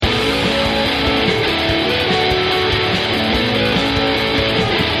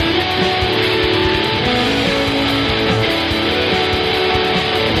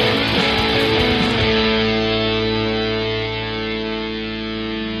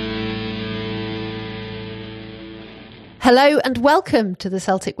Hello and welcome to the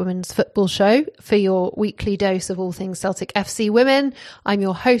Celtic Women's Football Show for your weekly dose of all things Celtic FC Women. I'm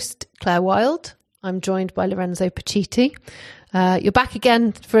your host, Claire Wild. I'm joined by Lorenzo Paciti. You're back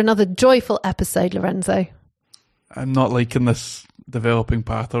again for another joyful episode, Lorenzo. I'm not liking this developing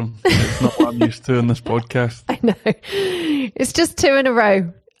pattern. It's not what I'm used to in this podcast. I know. It's just two in a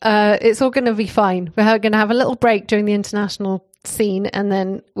row. It's all going to be fine. We're going to have a little break during the international scene and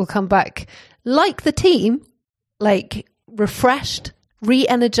then we'll come back like the team, like refreshed,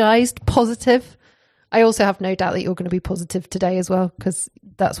 re-energized, positive. I also have no doubt that you're going to be positive today as well, because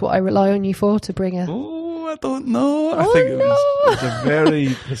that's what I rely on you for, to bring a... Oh, I don't know. I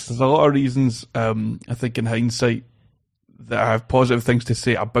think there's a lot of reasons, I think in hindsight, that I have positive things to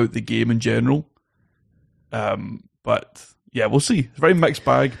say about the game in general. But yeah, we'll see. It's a very mixed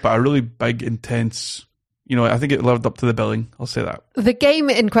bag, but a really big, intense... I think it lived up to the billing. I'll say that. The game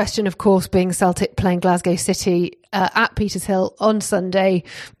in question, of course, being Celtic playing Glasgow City at Petershill on Sunday.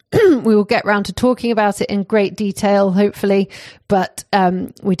 We will get round to talking about it in great detail, hopefully. But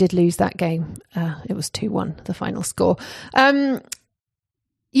we did lose that game. It was 2-1, the final score.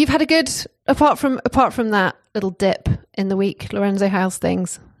 You've had a good, apart from that little dip in the week, Lorenzo, how's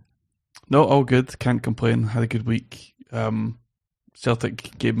things? No, all good. Can't complain. Had a good week.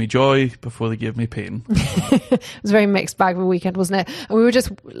 Celtic gave me joy before they gave me pain. It was a very mixed bag of a weekend, wasn't it? And we were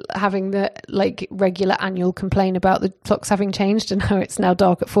just having the regular annual complaint about the clocks having changed and how it's now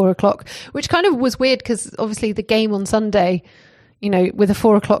dark at 4:00, which kind of was weird because obviously the game on Sunday, with a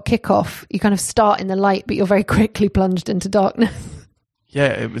 4:00 kickoff, you kind of start in the light, but you're very quickly plunged into darkness. Yeah,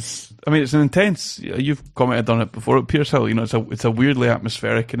 it was. I mean, it's an intense. You've commented on it before at Petershill. It's a weirdly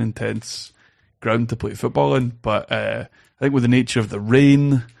atmospheric and intense ground to play football in, but. I think with the nature of the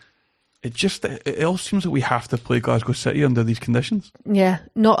rain, it all seems like we have to play Glasgow City under these conditions. Yeah,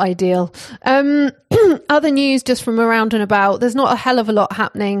 not ideal. Other news just from around and about, there's not a hell of a lot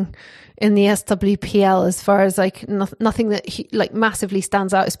happening in the SWPL as far as nothing that massively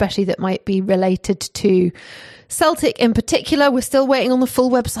stands out, especially that might be related to Celtic in particular. We're still waiting on the full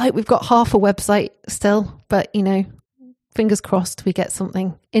website. We've got half a website still, but fingers crossed we get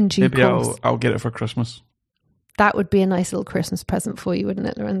something in due course. Maybe I'll get it for Christmas. That would be a nice little Christmas present for you, wouldn't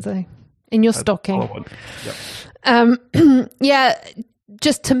it, Lorenzo? In your stocking. Yeah,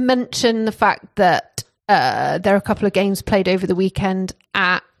 just to mention the fact that there are a couple of games played over the weekend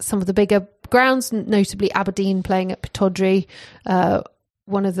at some of the bigger grounds, notably Aberdeen playing at Pittodrie,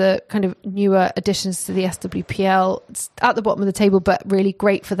 one of the kind of newer additions to the SWPL. It's at the bottom of the table, but really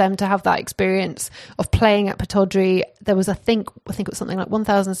great for them to have that experience of playing at Pittodrie. There was, I think it was something like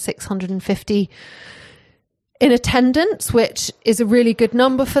 1,650 in attendance, which is a really good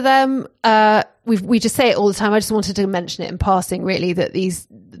number for them. We just say it all the time. I just wanted to mention it in passing, really, that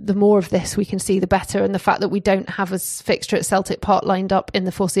the more of this we can see, the better. And the fact that we don't have a fixture at Celtic Park lined up in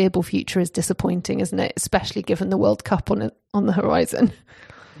the foreseeable future is disappointing, isn't it? Especially given the World Cup on the horizon.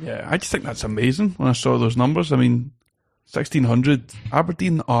 Yeah, I just think that's amazing when I saw those numbers. I mean, 1,600.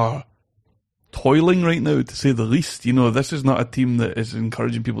 Aberdeen are toiling right now, to say the least. This is not a team that is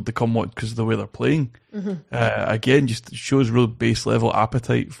encouraging people to come watch because of the way they're playing. Mm-hmm. Again, just shows real base level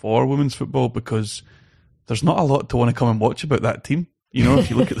appetite for women's football, because there's not a lot to want to come and watch about that team. If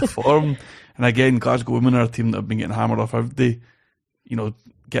you look at the form, and again, Glasgow women are a team that have been getting hammered off every day.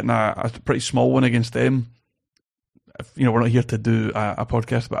 Getting a pretty small one against them. We're not here to do a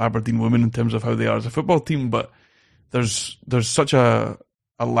podcast about Aberdeen women in terms of how they are as a football team, but there's such a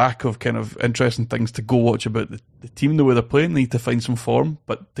lack of kind of interesting things to go watch about the team, the way they're playing. They need to find some form,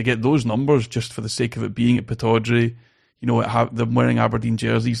 but to get those numbers just for the sake of it being at Pittodrie, them wearing Aberdeen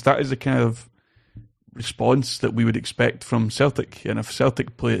jerseys, that is the kind of response that we would expect from Celtic. And if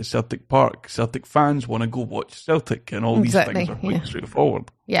Celtic play at Celtic Park, Celtic fans want to go watch Celtic, and all these things are quite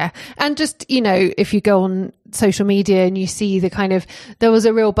straightforward. Yeah. And just, if you go on social media and you see there was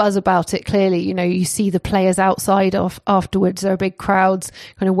a real buzz about it, clearly, you see the players outside afterwards. There are big crowds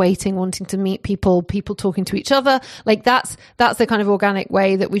kind of waiting, wanting to meet people talking to each other. That's the kind of organic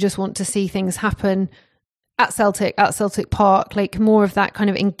way that we just want to see things happen at Celtic Park, more of that kind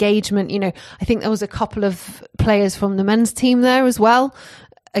of engagement. I think there was a couple of players from the men's team there as well.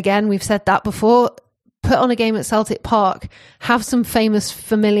 Again, we've said that before. Put on a game at Celtic Park, have some famous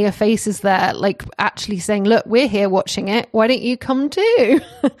familiar faces there, actually saying, look, we're here watching it, why don't you come too?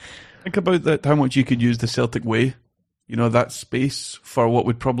 Think about that, how much you could use the Celtic way, that space for what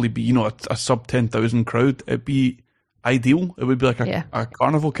would probably be, a sub 10,000 crowd. It'd be ideal. It would be like a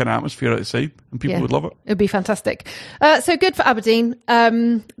carnival kind of atmosphere outside, and people would love it. It'd be fantastic. So good for Aberdeen.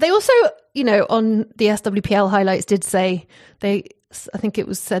 They also, on the SWPL highlights, did say I think it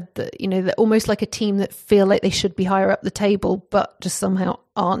was said that, they're almost like a team that feel like they should be higher up the table, but just somehow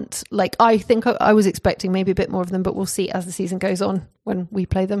aren't. Like, I think I was expecting maybe a bit more of them, but we'll see as the season goes on when we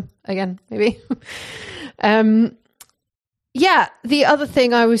play them again, maybe. Yeah, the other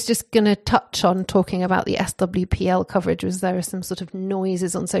thing I was just going to touch on talking about the SWPL coverage was there are some sort of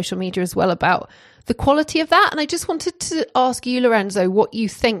noises on social media as well about the quality of that. And I just wanted to ask you, Lorenzo, what you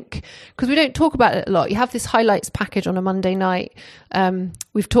think, because we don't talk about it a lot. You have this highlights package on a Monday night.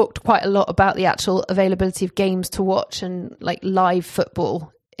 We've talked quite a lot about the actual availability of games to watch and like live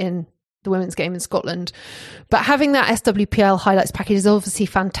football in the women's game in Scotland. But having that SWPL highlights package is obviously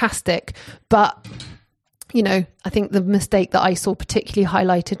fantastic. But I think the mistake that I saw particularly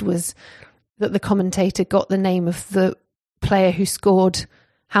highlighted was that the commentator got the name of the player who scored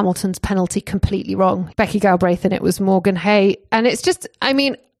Hamilton's penalty completely wrong. Becky Galbraith, and it was Morgan Hay. And it's just,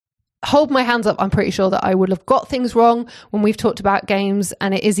 hold my hands up. I'm pretty sure that I would have got things wrong when we've talked about games,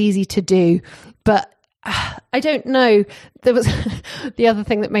 and it is easy to do. But I don't know. There was the other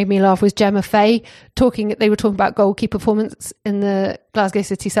thing that made me laugh was Gemma Fay they were talking about goalkeeper performance in the Glasgow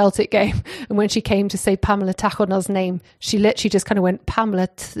City Celtic game. And when she came to say Pamela Tachona's name, she literally just kind of went Pamela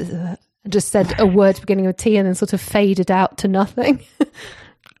and just said a word beginning with T and then sort of faded out to nothing.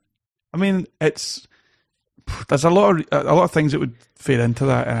 There's a lot of things that would fade into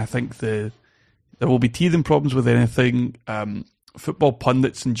that. And I think there will be teething problems with anything. Football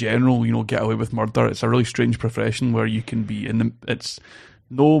pundits in general, get away with murder. It's a really strange profession where you can be it's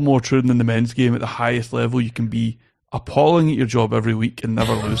no more true than in the men's game. At the highest level, you can be appalling at your job every week and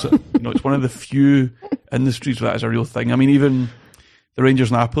never lose it. It's one of the few industries where that is a real thing. Even the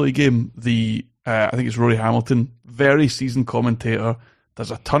Rangers-Napoli game, I think it's Rory Hamilton, very seasoned commentator.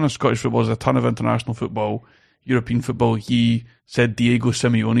 There's a ton of Scottish football, there's a ton of international football, European football. He said Diego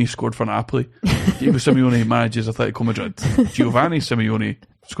Simeone scored for Napoli. Diego Simeone manages Atletico Madrid. Giovanni Simeone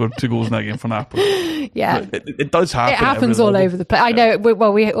scored 2 goals in that game for Napoli. Yeah. It does happen. It happens all over the place. I know.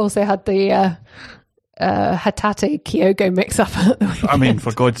 Well, we also had the Hatate Kyogo mix-up.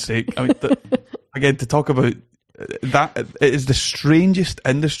 For God's sake. Again, to talk about that, it is the strangest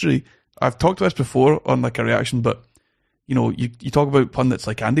industry. I've talked about this before on like a reaction, but you talk about pundits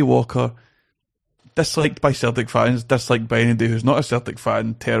like Andy Walker, disliked by Celtic fans, disliked by anybody who's not a Celtic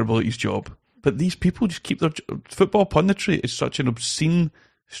fan, terrible at his job. But these people just keep their... Football punditry is such an obscene,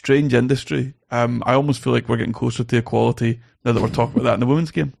 strange industry. I almost feel like we're getting closer to equality now that we're talking about that in the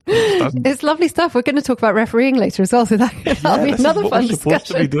women's game. It's lovely stuff. We're going to talk about refereeing later as well, so that'll be another fun discussion. This is what we're supposed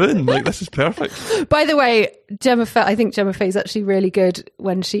to be doing. This is perfect. By the way, I think Gemma Fay is actually really good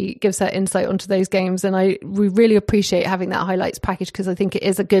when she gives her insight onto those games, and we really appreciate having that highlights package because I think it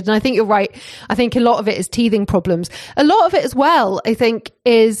is a good, and I think you're right. I think a lot of it is teething problems. A lot of it as well, I think,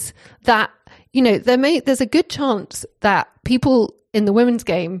 is that, there's a good chance that people in the women's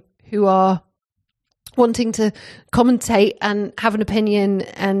game who are wanting to commentate and have an opinion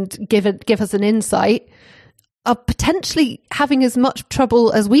and give us an insight are potentially having as much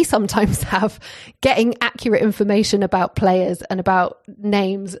trouble as we sometimes have getting accurate information about players and about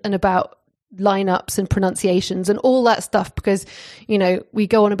names and about lineups and pronunciations and all that stuff, because we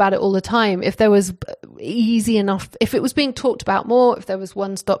go on about it all the time. If there was easy enough, if it was being talked about more, if there was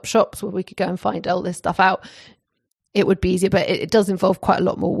one-stop shops where we could go and find all this stuff out, it would be easier, but it does involve quite a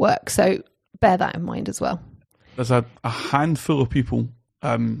lot more work, so bear that in mind as well. There's a handful of people,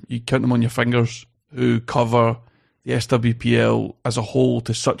 you count them on your fingers, who cover the SWPL as a whole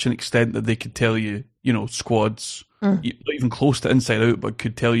to such an extent that they could tell you, squads, not even close to inside out, but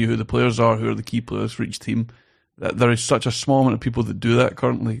could tell you who the players are, who are the key players for each team. That there is such a small amount of people that do that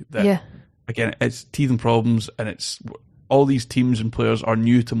currently that, again, it's teething problems, and it's all these teams and players are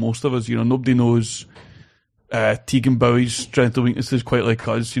new to most of us. Nobody knows Tegan Bowie's strength and weaknesses quite like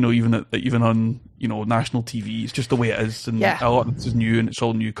us, even on national TV. It's just the way it is, and a lot of this is new, and it's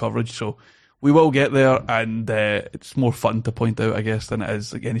all new coverage, so we will get there, and it's more fun to point out, I guess, than it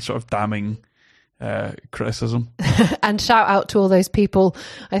is like any sort of damning criticism. And shout out to all those people.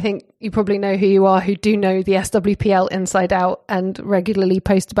 I think you probably know who you are, who do know the SWPL inside out and regularly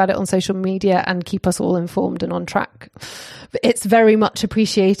post about it on social media and keep us all informed and on track. It's very much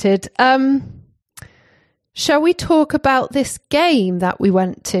appreciated. Shall we talk about this game that we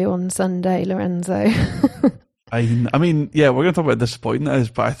went to on Sunday, Lorenzo? We're going to talk about how disappointing it is,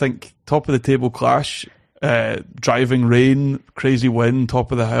 but I think top of the table clash, driving rain, crazy wind,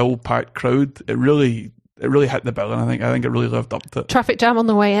 top of the hill, packed crowd. It really hit the bill, and I think it really lived up to it. Traffic jam on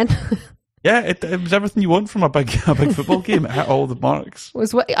the way in. Yeah, it was everything you want from a big football game. It hit all the marks.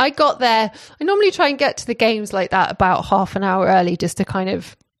 I got there. I normally try and get to the games like that about half an hour early, just to kind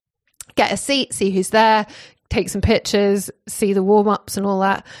of get a seat, see who's there, take some pictures, see the warm-ups and all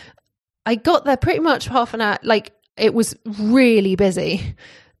that. I got there pretty much half an hour. Like, it was really busy,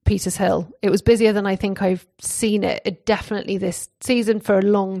 Peters Hill. It was busier than I think I've seen it definitely this season, for a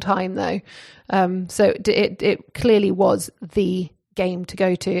long time though. So it clearly was the game to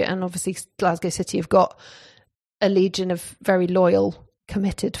go to. And obviously Glasgow City have got a legion of very loyal,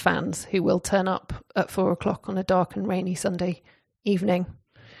 committed fans who will turn up at 4:00 on a dark and rainy Sunday evening.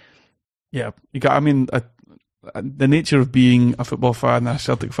 Yeah, the nature of being a football fan, a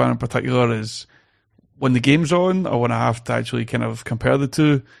Celtic fan in particular, is when the game's on, or when I have to actually kind of compare the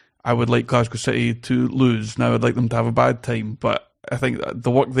two, I would like Glasgow City to lose. Now I'd like them to have a bad time, but I think that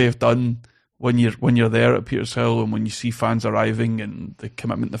the work they've done when you're there at Peters Hill, and when you see fans arriving and the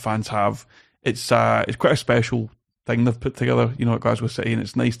commitment the fans have, it's quite a special thing they've put together, at Glasgow City, and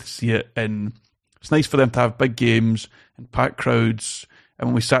it's nice to see it. And it's nice for them to have big games and packed crowds. And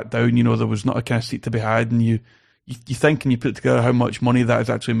when we sat down, there was not a kind of seat to be had, and you think and you put together how much money that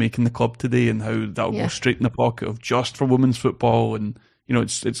is actually making the club today, and how that'll go straight in the pocket of Just for women's football, and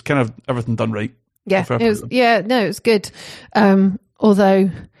it's kind of everything done right. Yeah, it was good.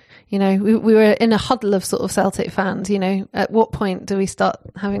 Although, we were in a huddle of sort of Celtic fans. At what point do we start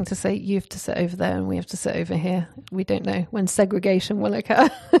having to say, you have to sit over there and we have to sit over here? We don't know when segregation will occur.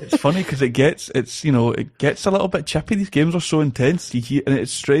 It's funny because it gets a little bit chippy. These games are so intense, and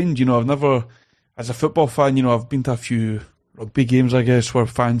it's strange. I've never, as a football fan, I've been to a few rugby games, I guess, where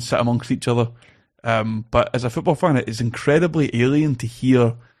fans sit amongst each other. But as a football fan, it is incredibly alien to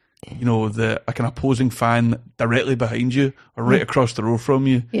hear, a kind of opposing fan directly behind you or right across the row from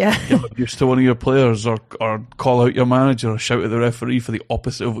you. Yeah. Give abuse to one of your players, or call out your manager, or shout at the referee for the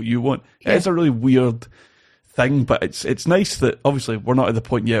opposite of what you want. Yeah. It is a really weird thing, but it's nice that obviously we're not at the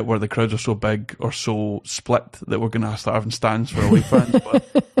point yet where the crowds are so big or so split that we're going to start having stands for away fans. But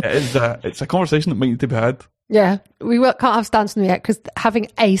it's a conversation that might need to be had. Yeah, we can't have stands from yet, because having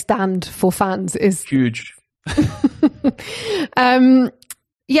a stand for fans is huge.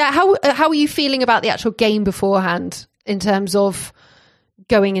 Yeah, how are you feeling about the actual game beforehand, in terms of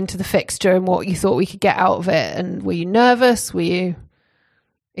going into the fixture and what you thought we could get out of it? And were you nervous? Were you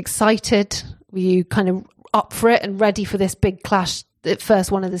excited? Were you kind of up for it and ready for this big clash, the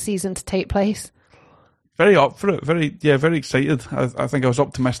first one of the season, to take place? Very up for it. Very excited. I think I was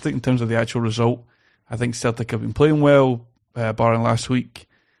optimistic in terms of the actual result. I think Celtic have been playing well, barring last week.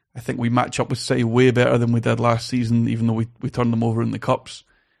 I think we match up with City way better than we did last season, even though we turned them over in the cups.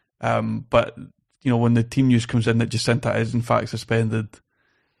 But when the team news comes in that Jacinta is in fact suspended,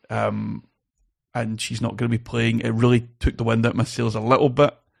 and she's not going to be playing, it really took the wind out of my sails a little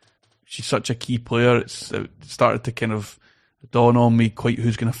bit. She's such a key player. It started to kind of dawn on me quite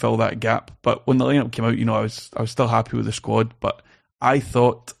who's going to fill that gap. But when the lineup came out, I was still happy with the squad. But I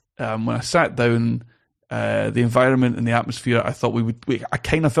thought, when I sat down, the environment and the atmosphere, I thought I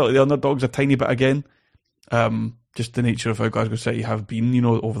kind of felt like the underdogs a tiny bit again. Just the nature of how Glasgow City have been,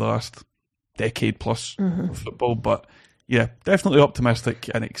 over the last decade plus of football. But yeah, definitely optimistic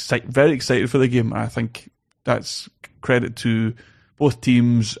and very excited for the game. And I think that's credit to both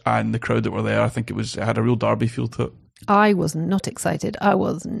teams and the crowd that were there. I think it had a real derby feel to it. I was not excited. I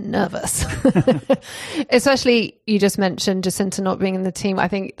was nervous. Especially, you just mentioned Jacinta not being in the team. I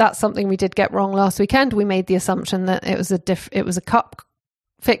think that's something we did get wrong last weekend. We made the assumption that it was a cup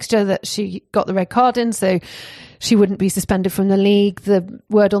fixture that she got the red card in, so she wouldn't be suspended from the league. The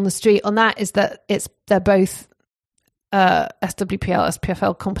word on the street on that is that they're both SWPL,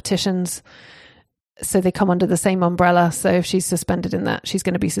 SPFL competitions, so they come under the same umbrella. So if she's suspended in that, she's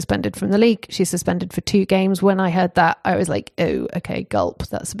going to be suspended from the league. She's suspended for 2 games. When I heard that, I was like, oh, okay, gulp,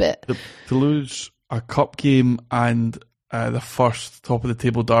 that's a bit. To lose a cup game and the first top of the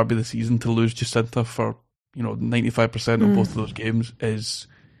table derby of the season, to lose Jacinta for 95% of both of those games is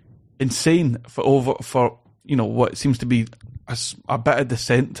insane. For what seems to be a bit of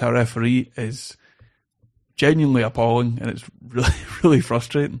dissent to a referee is genuinely appalling, and it's really, really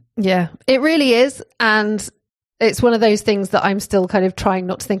frustrating. Yeah, it really is. And it's one of those things that I'm still kind of trying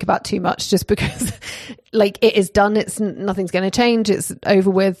not to think about too much, just because it is done. Nothing's going to change. It's over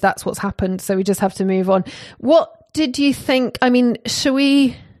with. That's what's happened. So we just have to move on. What did you think? I mean, shall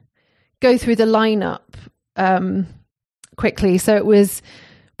we go through the lineup quickly? So it was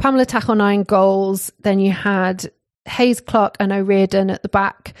Pamela Tacho 9 goals. Then you had Hayes, Clark and O'Riordan at the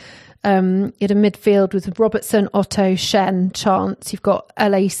back. You had a midfield with Robertson, Otto, Shen, Chance. You've got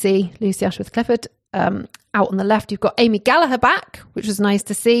LAC, Lucy Ashworth-Clifford. Out on the left, you've got Amy Gallagher back, which was nice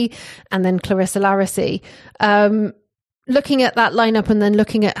to see, and then Clarissa Larissy. Looking at that lineup and then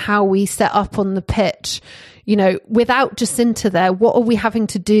looking at how we set up on the pitch, without Jacinta there, what are we having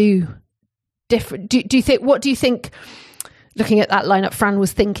to do different? Do you think? What do you think? Looking at that lineup, Fran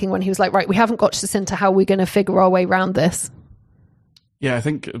was thinking when he was like, right, we haven't got us into how we're going to figure our way around this. Yeah, I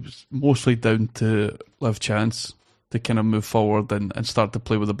think it was mostly down to Liv Chance to kind of move forward and start to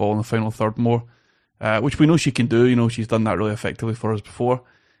play with the ball in the final third more, which we know she can do. You know, she's done that really effectively for us before.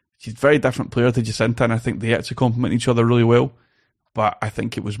 She's a very different player to Jacinta, and I think they actually complement each other really well. But I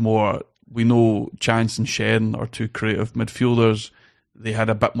think it was more, we know Chance and Shen are two creative midfielders. They had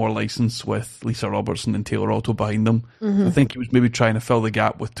a bit more license with Lisa Robertson and Taylor Otto behind them. Mm-hmm. I think he was maybe trying to fill the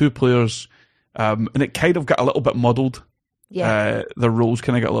gap with two players, and it kind of got a little bit muddled. Yeah, the roles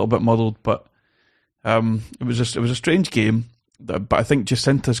kind of got a little bit muddled, but it was a strange game. But I think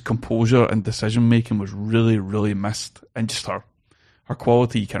Jacinta's composure and decision making was really, really missed, and just her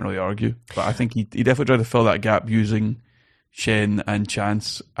quality you can't really argue. But I think he definitely tried to fill that gap using Shen and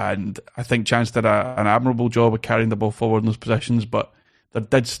Chance, and I think Chance did an admirable job of carrying the ball forward in those positions, but there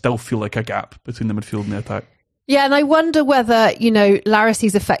did still feel like a gap between the midfield and the attack. Yeah, and I wonder whether, you know,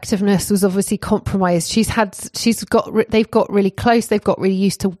 Larissey's effectiveness was obviously compromised. They've got really close. They've got really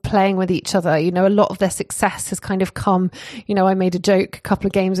used to playing with each other. You know, a lot of their success has kind of come, you know, I made a joke a couple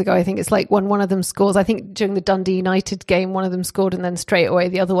of games ago. I think it's like when one of them scores, I think during the Dundee United game, one of them scored and then straight away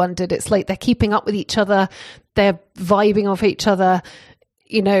the other one did. It's like they're keeping up with each other. They're vibing off each other,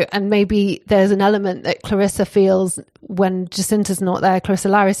 you know, and maybe there's an element that Clarissa feels when Jacinta's not there. Clarissa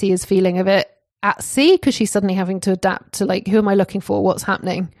Larissey is feeling a bit at sea because she's suddenly having to adapt to, like, who am I looking for? What's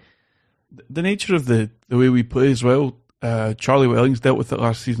happening? The nature of the way we play as well, Charlie Wellings dealt with it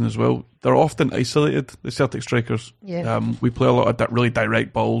last season as well. They're often isolated, the Celtic strikers. Yeah. We play a lot of really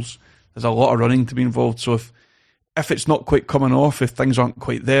direct balls. There's a lot of running to be involved. So if it's not quite coming off, if things aren't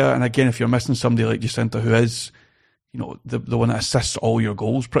quite there, and again, if you're missing somebody like Jacinta, who is, you know, the one that assists all your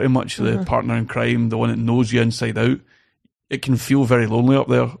goals pretty much, the partner in crime, the one that knows you inside out, it can feel very lonely up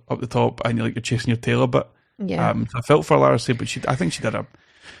there, up the top, and you're chasing your tail a bit. Yeah. So I felt for Larissey, but I think she did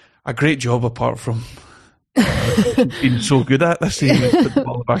a great job apart from being so good at this season. Put the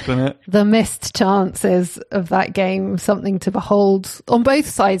ball back on it. The missed chances of that game, something to behold on both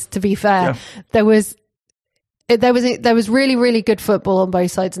sides. To be fair, there was really, really good football on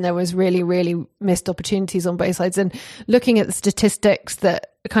both sides, and there was really, really missed opportunities on both sides. And looking at the statistics that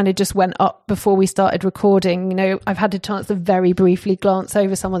kind of just went up before we started recording, you know, I've had a chance to very briefly glance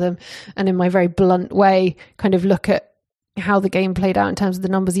over some of them, and in my very blunt way, kind of look at how the game played out in terms of the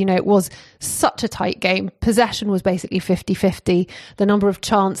numbers. You know, it was such a tight game. Possession was basically 50-50. The number of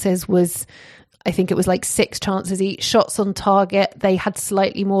chances was, I think it was like 6 chances each. Shots on target, they had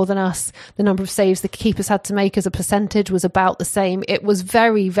slightly more than us. The number of saves the keepers had to make as a percentage was about the same. It was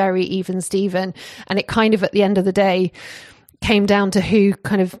very, very even Steven. And it kind of, at the end of the day, came down to who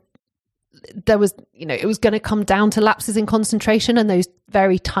kind of, there was, you know, it was going to come down to lapses in concentration and those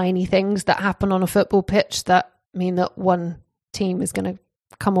very tiny things that happen on a football pitch that mean that one team is going to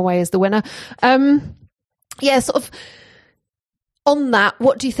come away as the winner. Sort of on that,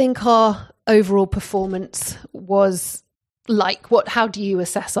 what do you think our overall performance was like? How do you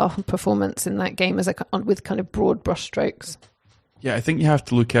assess our performance in that game with kind of broad brushstrokes? Yeah, I think you have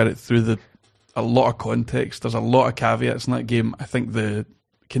to look at it through a lot of context. There's a lot of caveats in that game. I think the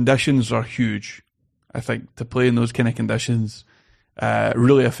conditions are huge. I think to play in those kind of conditions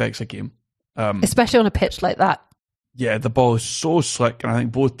really affects a game. Especially on a pitch like that. Yeah, the ball is so slick, and I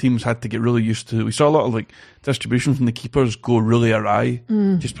think both teams had to get really used to it. We saw a lot of distribution from the keepers go really awry,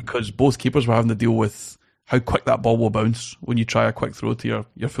 just because both keepers were having to deal with how quick that ball will bounce when you try a quick throw to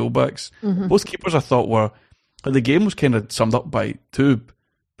your fullbacks. Mm-hmm. Both keepers, I thought, were, the game was kind of summed up by two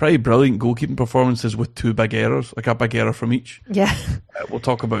pretty brilliant goalkeeping performances with 2 big errors, like a big error from each. Yeah. We'll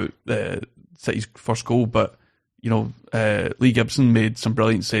talk about City's first goal, but you know, Lee Gibson made some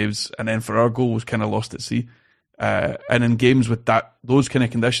brilliant saves, and then for our goal was kind of lost at sea. And in games with those kind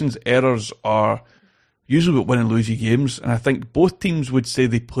of conditions, errors are usually what win and lose you games. And I think both teams would say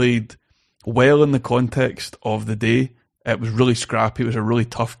they played well in the context of the day. It was really scrappy. It was a really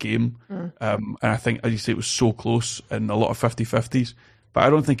tough game. And I think, as you say, it was so close and a lot of 50-50s. But I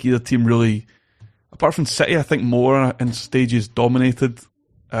don't think either team really, apart from City, I think more in stages dominated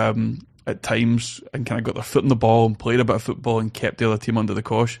at times and kind of got their foot in the ball and played a bit of football and kept the other team under the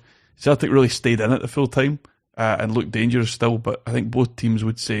cosh. Celtic really stayed in it the full time and looked dangerous still, but I think both teams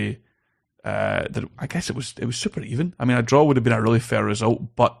would say that I guess it was super even. I mean, a draw would have been a really fair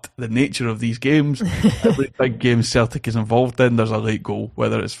result, but the nature of these games, every big game Celtic is involved in, there's a late goal,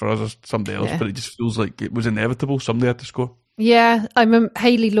 whether it's for us or somebody else, but it just feels like it was inevitable. Somebody had to score. Yeah,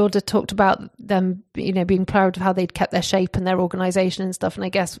 Hayley Lauder talked about them, being proud of how they'd kept their shape and their organisation and stuff. And I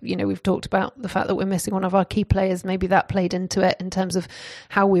guess, we've talked about the fact that we're missing one of our key players. Maybe that played into it in terms of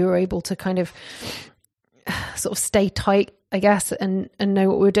how we were able to kind of sort of stay tight, I guess, and know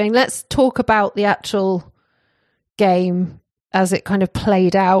what we were doing. Let's talk about the actual game as it kind of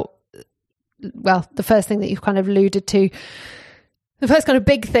played out. Well, the first thing that you've kind of alluded to, the first kind of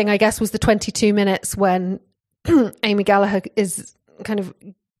big thing, I guess, was the 22 minutes when Amy Gallagher is kind of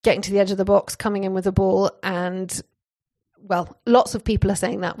getting to the edge of the box, coming in with the ball, and, well, lots of people are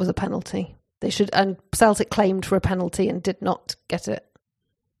saying that was a penalty. And Celtic claimed for a penalty and did not get it.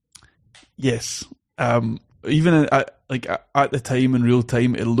 Yes. Even at the time, in real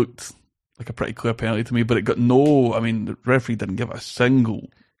time, it looked like a pretty clear penalty to me, but it got the referee didn't give a single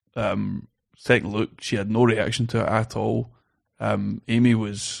second look. She had no reaction to it at all. Amy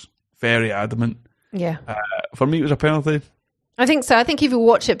was very adamant. Yeah. For me, it was a penalty. I think so. I think if you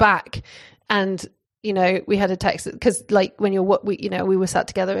watch it back, and we had a text, because when we were sat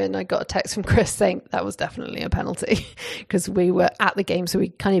together, and I got a text from Chris saying that was definitely a penalty, because we were at the game, so we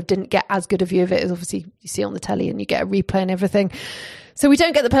kind of didn't get as good a view of it as obviously you see on the telly, and you get a replay and everything. So we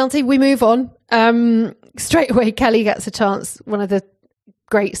don't get the penalty. We move on. Straight away, Kelly gets a chance. One of the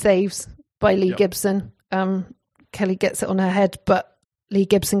great saves by Lee Gibson. Kelly gets it on her head, but Lee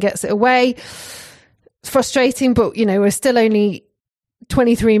Gibson gets it away. It's frustrating, but we're still only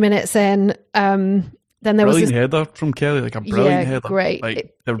 23 minutes in. Then there was this header from Kelly, like a brilliant header. Great.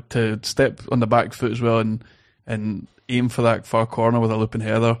 To step on the back foot as well and aim for that far corner with a looping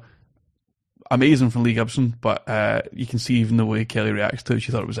header. Amazing from Lee Gibson, but you can see even the way Kelly reacts to it,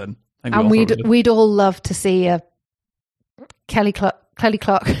 she thought it was in. And we'd all love to see a Kelly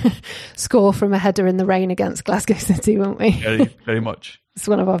Clark score from a header in the rain against Glasgow City, wouldn't we? Very, very much. It's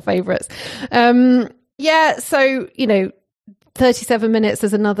one of our favourites. So 37 minutes,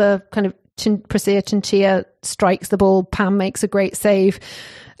 there's another kind of Priscilla Chinchilla strikes the ball. Pam makes a great save.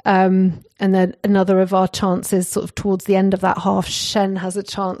 And then another of our chances sort of towards the end of that half, Shen has a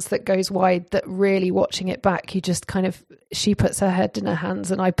chance that goes wide that really, watching it back, you just kind of, she puts her head in her hands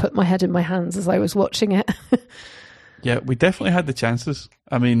and I put my head in my hands as I was watching it. Yeah, we definitely had the chances.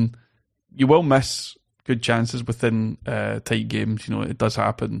 I mean, you will miss good chances within tight games. It does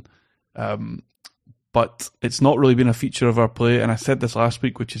happen. But it's not really been a feature of our play. And I said this last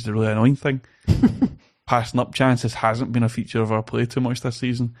week, which is the really annoying thing. Passing up chances hasn't been a feature of our play too much this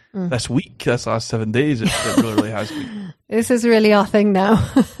season. This week, this last 7 days, it really has been. This is really our thing now.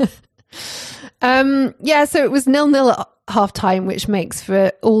 So it was 0-0 at half time, which makes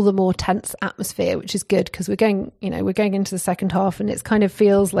for all the more tense atmosphere, which is good because we're going into the second half and it kind of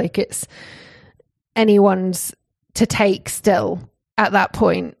feels like it's anyone's to take still at that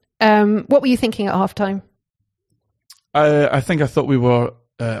point. What were you thinking at half time? I thought we were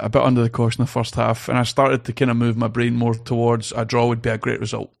a bit under the course in the first half, and I started to kind of move my brain more towards a draw would be a great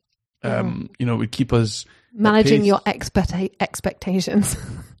result. Would keep us managing your expectations.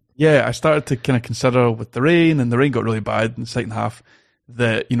 Yeah, I started to kind of consider with the rain, and the rain got really bad in the second half,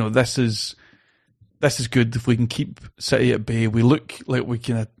 that this is good if we can keep City at bay. We look like we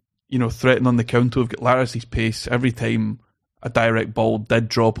can threaten on the counter. We've got Larissy's pace. Every time a direct ball did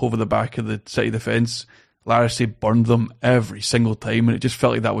drop over the back of the City defence, Larissy burned them every single time, and it just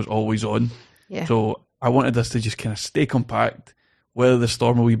felt like that was always on. Yeah. So I wanted us to just kind of stay compact, weather the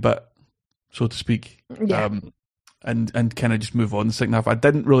storm a wee bit, so to speak, and kind of just move on the second half. I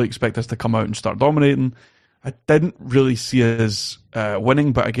didn't really expect us to come out and start dominating. I didn't really see us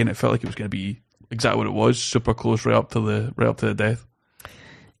winning, but again, it felt like it was going to be exactly what it was, super close right up to the death.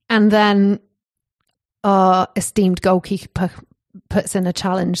 And then our esteemed goalkeeper puts in a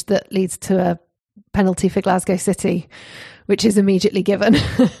challenge that leads to a penalty for Glasgow City, which is immediately given.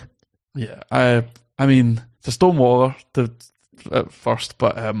 Yeah, I mean, it's a stonewaller at first,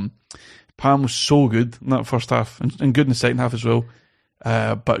 but Pam was so good in that first half and good in the second half as well,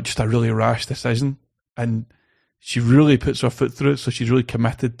 but just a really rash decision, and she really puts her foot through it, so she's really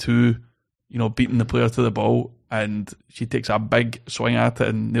committed to beating the player to the ball, and she takes a big swing at it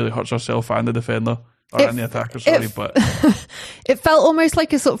and nearly hurts herself and the defender. And the attacker, but it felt almost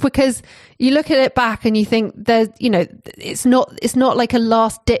like a sort of, because you look at it back and you think there's, it's not like a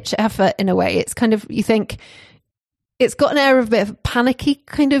last ditch effort in a way. It's kind of, you think it's got an air of a bit of a panicky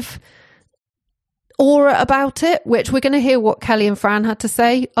kind of aura about it, which we're going to hear what Kelly and Fran had to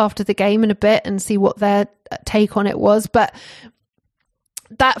say after the game in a bit and see what their take on it was. But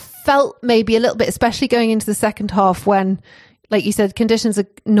that felt maybe a little bit, especially going into the second half when, like you said, conditions are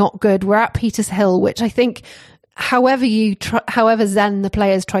not good. We're at Peters Hill, which I think however zen the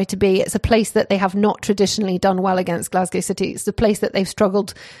players try to be, it's a place that they have not traditionally done well against Glasgow City. It's the place that they've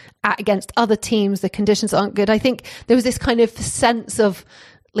struggled at against other teams. The conditions aren't good. I think there was this kind of sense of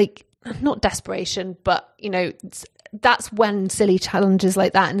like, not desperation, but that's when silly challenges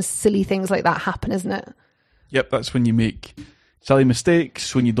like that and silly things like that happen, isn't it? Yep, that's when you make silly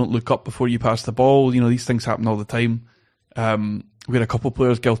mistakes, when you don't look up before you pass the ball. These things happen all the time. We had a couple of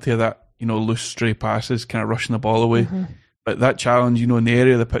players guilty of that, loose stray passes, kind of rushing the ball away. Mm-hmm. But that challenge, in the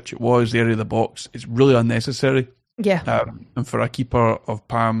area of the pitch the area of the box, it's really unnecessary. Yeah. And for a keeper of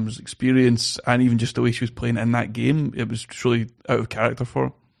Pam's experience and even just the way she was playing in that game, it was truly out of character for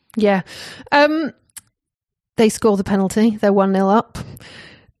her. Yeah. They score the penalty. They're 1-0 up.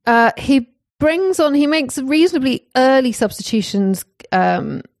 He makes reasonably early substitutions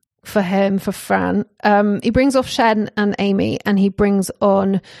for Fran. He brings off Shen and Amy, and he brings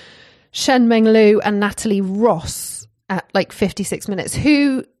on Shen Menglu and Natalie Ross at 56 minutes,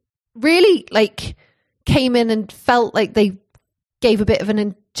 who really came in and felt like they gave a bit of an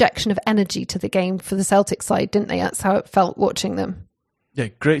injection of energy to the game for the Celtic side, didn't they? That's how it felt watching them. Yeah,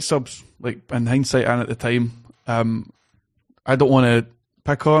 great subs, in hindsight and at the time. I don't want to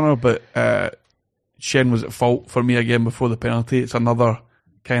pick on her, but Shen was at fault for me again before the penalty. It's another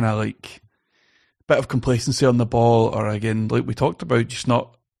kind of bit of complacency on the ball, or again, like we talked about, just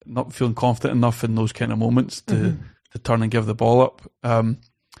not feeling confident enough in those kind of moments to turn and give the ball up.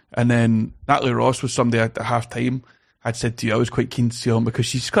 And then Natalie Ross was somebody at half time I'd said to you I was quite keen to see on, because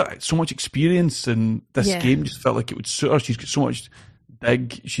she's got so much experience, and this game just felt like it would suit her. She's got so much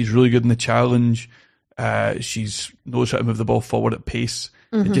dig. She's really good in the challenge. She's knows how to move the ball forward at pace.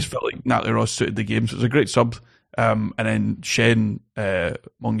 It just felt like Natalie Ross suited the game, so it was a great sub. And then Shen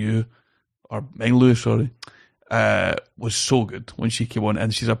Menglu was so good when she came on,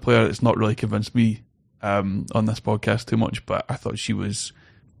 and she's a player that's not really convinced me on this podcast too much, but I thought she was,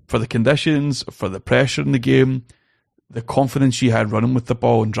 for the conditions, for the pressure in the game, the confidence she had running with the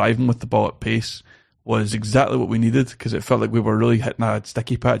ball and driving with the ball at pace was exactly what we needed, because it felt like we were really hitting a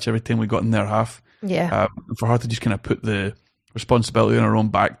sticky patch every time we got in their half. Yeah. For her to just kind of put the responsibility on her own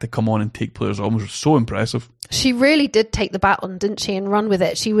back to come on and take players on was so impressive. She really did take the baton, didn't she, and run with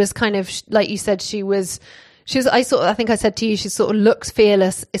it. She was kind of, like you said, she was. I think I said to you, she sort of looks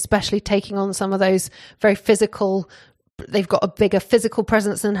fearless, especially taking on some of those very physical. They've got a bigger physical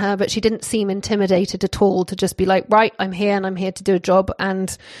presence than her, but she didn't seem intimidated at all to just be like, right, I'm here and I'm here to do a job.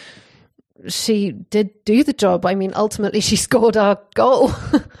 And she did do the job. I mean, ultimately she scored our goal.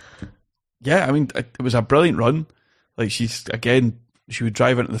 Yeah, I mean, it was a brilliant run. She would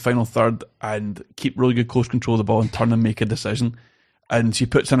drive into the final third and keep really good close control of the ball and turn and make a decision. And she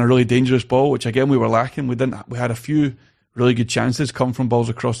puts in a really dangerous ball, which again we were lacking. We had a few really good chances come from balls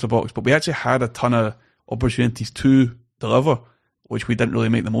across the box, but we actually had a ton of opportunities to deliver, which we didn't really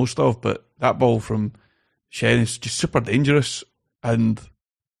make the most of. But that ball from Shen is just super dangerous. And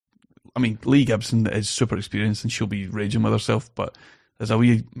I mean, Lee Gibson is super experienced and she'll be raging with herself, but there's a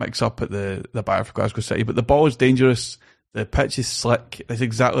wee mix up at the back for Glasgow City. But the ball is dangerous. The pitch is slick. It's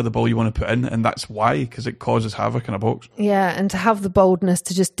exactly the ball you want to put in, and that's why, because it causes havoc in a box. Yeah, and to have the boldness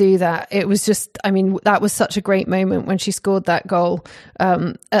to just do that, it was just, I mean, that was such a great moment when she scored that goal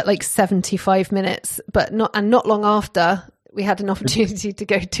at 75 minutes. But not long after, we had an opportunity to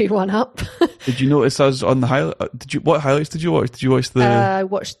go 2-1 up. Did you notice us on the highlight? What highlights did you watch? Did you watch the? I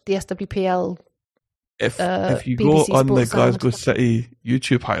watched the SWPL. If you BBC go on the Sports Glasgow City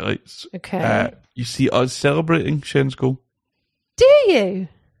YouTube highlights, okay, you see us celebrating Shen's goal. Do you?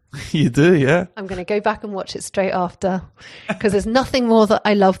 You do, yeah. I'm going to go back and watch it straight after, because there's nothing more that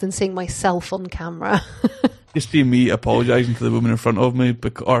I love than seeing myself on camera. Just being me apologising to the woman in front of me,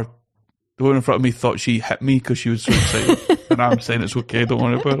 or the woman in front of me thought she hit me because she was so excited, and I'm saying it's okay, don't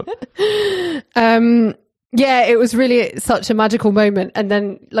worry about it. Yeah, it was really such a magical moment. And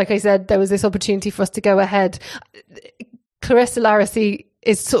then, like I said, there was this opportunity for us to go ahead. Clarissa Larissy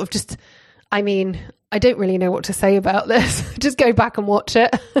is sort of just, I mean, I don't really know what to say about this. Just go back and watch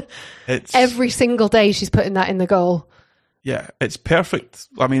it. Every single day she's putting that in the goal. Yeah, it's perfect.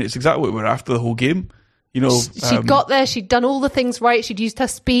 I mean, it's exactly what we were after the whole game. She'd got there, she'd done all the things right, she'd used her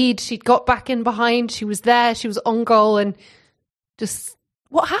speed, she'd got back in behind, she was there, she was on goal, and just,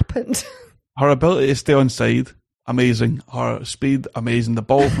 what happened? Her ability to stay on side, amazing. Her speed, amazing. The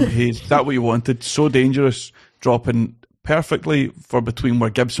ball from Hayes, that what you wanted. So dangerous, dropping perfectly for between where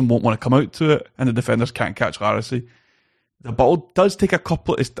Gibson won't want to come out to it and the defenders can't catch Larissy. The ball does take a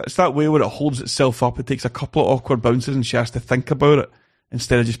couple, it's that way where it holds itself up. It takes a couple of awkward bounces and she has to think about it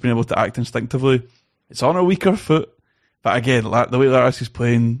instead of just being able to act instinctively. It's on her weaker foot, but again, the way Larissy's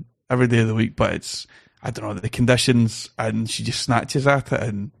playing every day of the week, but I don't know, the conditions, and she just snatches at it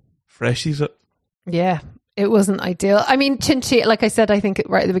and freshes it. Yeah, it wasn't ideal. I mean, Chinchilla, like I said, I think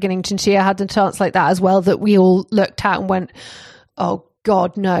right at the beginning, Chinchilla had a chance like that as well that we all looked at and went, oh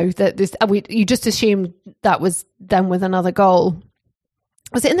God, no, that this, you just assumed that was them with another goal.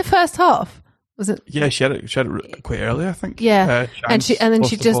 Was it in the first half? Was it? Yeah, she had it quite early, I think. Yeah, and then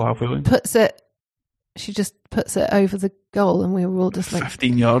she just puts it. She just puts it over the goal, and we were all just like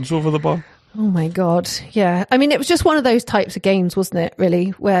 15 yards over the bar. Oh my God. Yeah. I mean, it was just one of those types of games, wasn't it,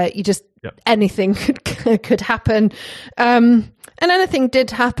 really, where you just, anything could happen. And anything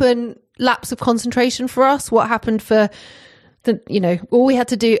did happen, lapse of concentration for us. What happened for all we had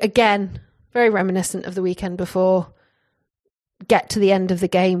to do, again, very reminiscent of the weekend before, get to the end of the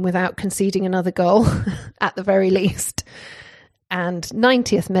game without conceding another goal at the very least. And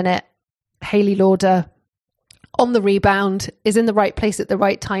 90th minute, Hayley Lauder on the rebound, is in the right place at the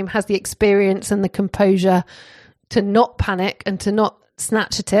right time, has the experience and the composure to not panic and to not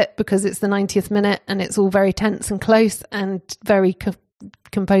snatch at it because it's the 90th minute and it's all very tense and close, and very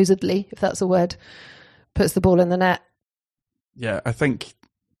composedly, if that's a word, puts the ball in the net. Yeah, I think,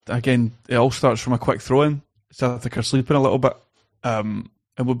 again, it all starts from a quick throw-in. Celtic are sleeping a little bit. And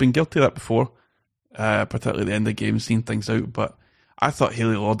we've been guilty of that before, particularly at the end of the game, seeing things out. But I thought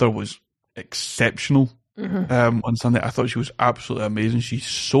Hayley Lauder was exceptional. On Sunday. I thought she was absolutely amazing. She's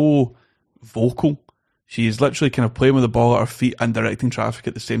so vocal. She's literally kind of playing with the ball at her feet and directing traffic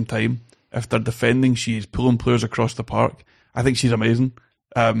at the same time. If they're defending, she's pulling players across the park. I think she's amazing.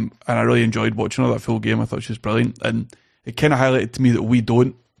 And I really enjoyed watching her that full game. I thought she was brilliant. And it kind of highlighted to me that we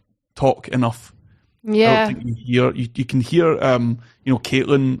don't talk enough. Yeah. I don't think you can hear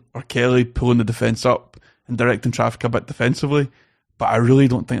Caitlin or Kelly pulling the defence up and directing traffic a bit defensively. But I really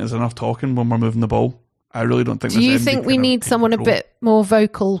don't think there's enough talking when we're moving the ball. I really don't think. Do you think we need someone a bit more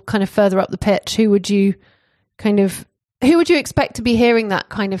vocal, kind of further up the pitch? Who would you expect to be hearing that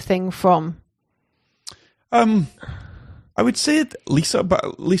kind of thing from? I would say Lisa,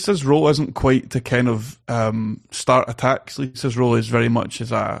 but Lisa's role isn't quite to kind of start attacks. Lisa's role is very much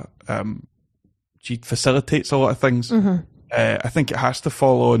as she facilitates a lot of things. I think it has to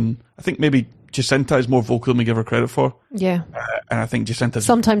fall on. I think maybe Jacinta is more vocal than we give her credit for. Yeah, and I think Jacinta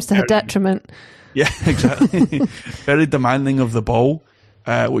sometimes to her detriment. Yeah, exactly. Very demanding of the ball,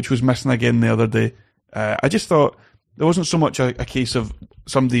 which was missing again the other day. I just thought there wasn't so much a case of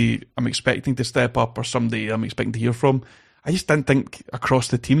somebody I'm expecting to step up or somebody I'm expecting to hear from. I just didn't think across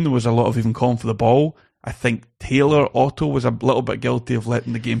the team there was a lot of even calling for the ball. I think Taylor Otto was a little bit guilty of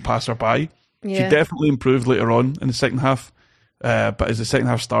letting the game pass her by. Yeah. She definitely improved later on in the second half, but as the second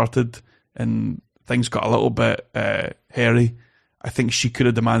half started and things got a little bit hairy, I think she could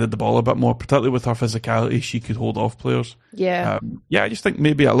have demanded the ball a bit more, particularly with her physicality. She could hold off players. Yeah. I just think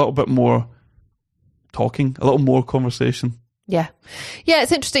maybe a little bit more talking, a little more conversation. Yeah. Yeah,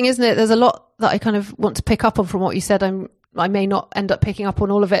 it's interesting, isn't it? There's a lot that I kind of want to pick up on from what you said. I may not end up picking up on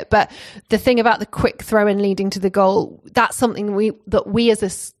all of it, but the thing about the quick throw-in leading to the goal, that's something that we as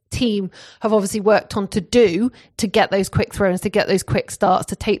a team have obviously worked on to do, to get those quick throws, to get those quick starts,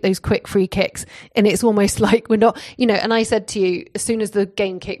 to take those quick free kicks. And it's almost like we're not, and I said to you, as soon as the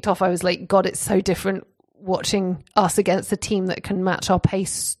game kicked off, I was like, God, it's so different watching us against a team that can match our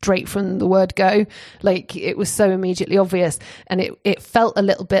pace straight from the word go. Like, it was so immediately obvious, and it felt a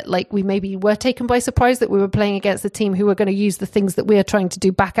little bit like we maybe were taken by surprise that we were playing against a team who were going to use the things that we are trying to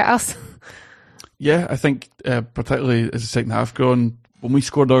do back at us. Yeah, I think particularly as the second half gone, when we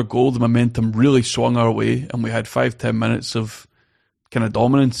scored our goal, the momentum really swung our way, and we had 5-10 minutes of kind of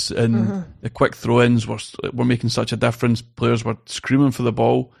dominance, and the quick throw-ins were making such a difference. Players were screaming for the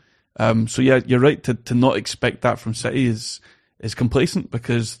ball. So yeah, you're right to not expect that from City is complacent,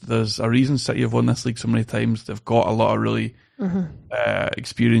 because there's a reason City have won this league so many times. They've got a lot of really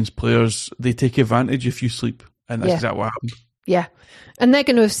experienced players. They take advantage if you sleep, and that's exactly what happened. Yeah. And they're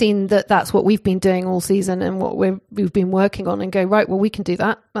going to have seen that that's what we've been doing all season and what we've been working on, and go, right, well, we can do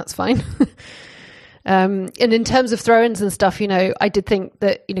that. That's fine. And in terms of throw-ins and stuff, I did think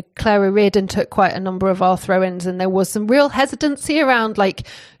that, Clara Reardon took quite a number of our throw-ins, and there was some real hesitancy around, like,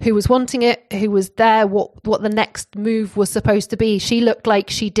 who was wanting it, who was there, what the next move was supposed to be. She looked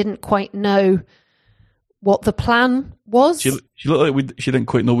like she didn't quite know what the plan was. She looked like she didn't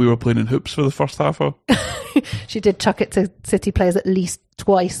quite know we were playing in hoops for the first half hour. She did chuck it to City players at least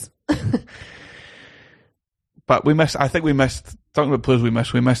twice. But we missed, talking about players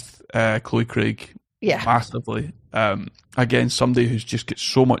we missed Chloe Craig massively. Again, somebody who's just got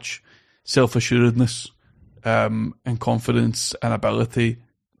so much self-assuredness and confidence and ability.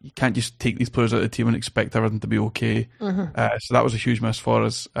 You can't just take these players out of the team and expect everything to be okay. So that was a huge miss for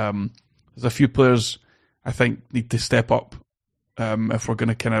us. There's a few players I think need to step up if we're going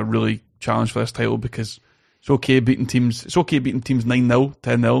to kind of really challenge for this title, because it's okay beating teams. It's okay beating teams 9-0,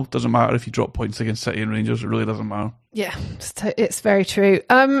 10-0. Doesn't matter if you drop points against City and Rangers. It really doesn't matter. Yeah, it's very true.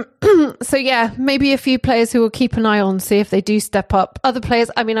 So yeah, maybe a few players who will keep an eye on, see if they do step up. Other players,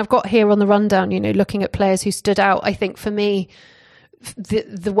 I mean, I've got here on the rundown, looking at players who stood out. I think for me,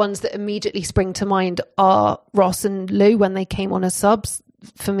 the ones that immediately spring to mind are Ross and Lou when they came on as subs.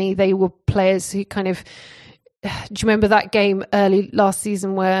 For me, they were players who kind of... Do you remember that game early last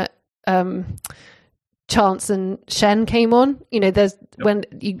season where Chance and Shen came on? There's when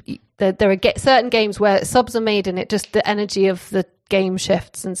there are certain games where subs are made and it just the energy of the game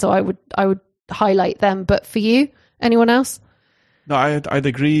shifts, and so I would highlight them. But for you, anyone else? No, I'd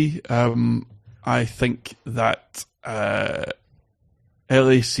agree. I think that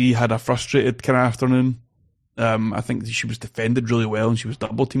LAC had a frustrated kind of afternoon. I think she was defended really well and she was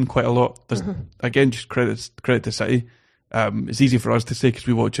double teamed quite a lot. Again, just credit to City. It's easy for us to say because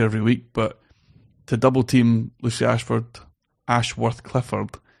we watch every week, but to double team Lucy Ashworth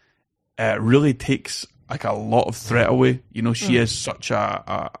Clifford really takes like a lot of threat away. She is such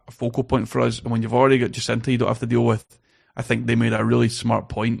a focal point for us, and when you've already got Jacinta you don't have to deal with, I think they made a really smart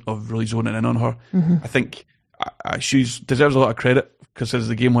point of really zoning in on her. I think she deserves a lot of credit, because as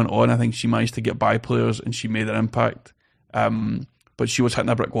the game went on, I think she managed to get by players and she made an impact. But she was hitting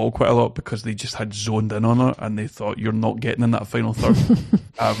a brick wall quite a lot because they just had zoned in on her and they thought, you're not getting in that final third.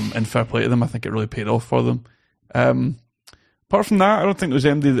 And fair play to them. I think it really paid off for them. Apart from that, I don't think there was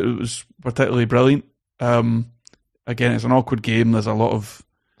anybody that was particularly brilliant. Again, it's an awkward game. There's a lot of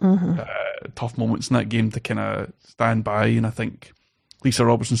tough moments in that game to kind of stand by. And I think Lisa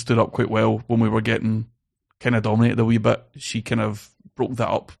Robertson stood up quite well when we were getting kind of dominated a wee bit. She kind of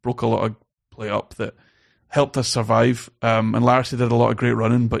broke a lot of play up that helped us survive. And Larcy did a lot of great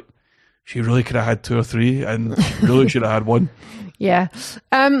running, but she really could have had 2 or 3, and she really should have had 1. Yeah.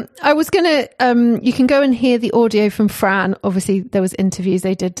 I was going to, you can go and hear the audio from Fran. Obviously, there was interviews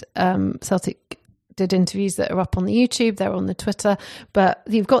they did, Celtic did interviews that are up on the YouTube, they're on the Twitter, but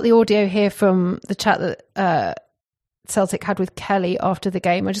you've got the audio here from the chat that Celtic had with Kelly after the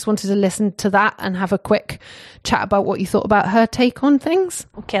game. I just wanted to listen to that and have a quick chat about what you thought about her take on things.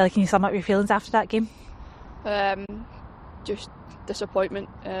 Well, Kelly, can you sum up your feelings after that game? Just disappointment.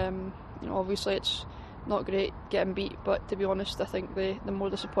 Obviously it's not great getting beat, but to be honest, I think the more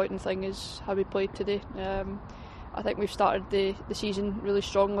disappointing thing is how we played today. I think we've started the season really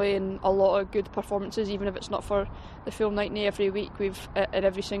strongly and a lot of good performances, even if it's not for the full 90 every week. We've in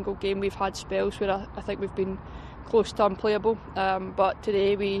every single game we've had spells where I think we've been close to unplayable, but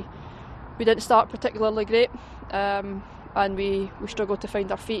today we didn't start particularly great, and we struggled to find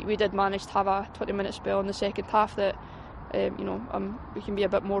our feet. We did manage to have a 20-minute spell in the second half that we can be a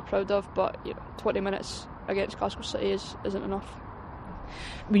bit more proud of, but 20 minutes against Glasgow City isn't enough.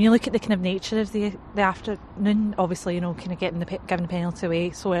 When you look at the kind of nature of the afternoon, obviously kind of giving the penalty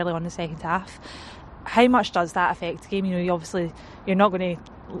away so early on in the second half, how much does that affect the game? You're not going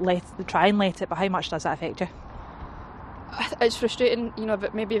to try and let it, but how much does that affect you? It's frustrating, if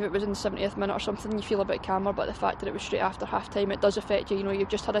it was in the 70th minute or something, you feel a bit calmer, but the fact that it was straight after half time, it does affect you. You've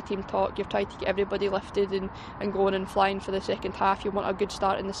just had a team talk, you've tried to get everybody lifted and going and flying for the second half. You want a good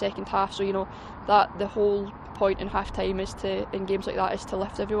start in the second half, so that the whole point in half time in games like that is to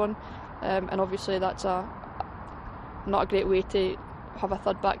lift everyone, and obviously that's not a great way to have a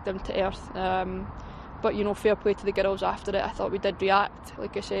third back down to earth. But fair play to the girls after it. I thought we did react.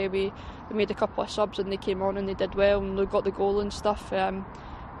 Like I say, we made a couple of subs and they came on and they did well and they got the goal and stuff. And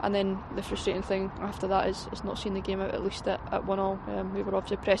then the frustrating thing after that is not seeing the game out at least at 1-1. We were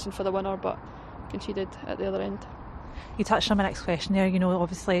obviously pressing for the winner, but conceded at the other end. You touched on my next question there.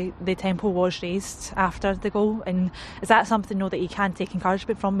 Obviously the tempo was raised after the goal, and is that something that you can take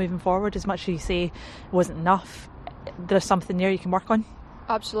encouragement from moving forward? As much as you say it wasn't enough, there's something there you can work on.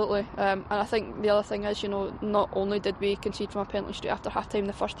 Absolutely, and I think the other thing is, not only did we concede from a penalty straight after half time,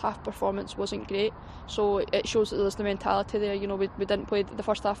 the first half performance wasn't great, so it shows that there's the mentality there. We didn't play the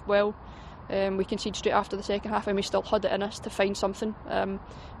first half well, we conceded straight after the second half and we still had it in us to find something, and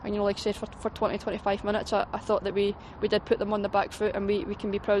like I said, for 20-25 minutes I thought that we did put them on the back foot, and we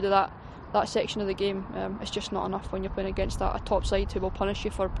can be proud of that section of the game. It's just not enough when you're playing against a top side who will punish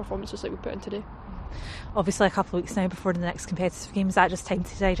you for performances like we put in today. Obviously a couple of weeks now before the next competitive game, is that just time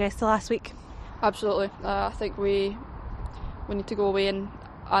to digest the last week? Absolutely. I think we need to go away and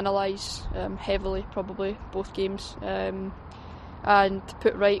analyse heavily probably both games, and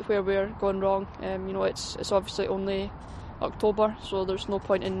put right where we're going wrong. It's obviously only October, so there's no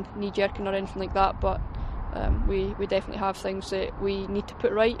point in knee-jerking or anything like that, but we definitely have things that we need to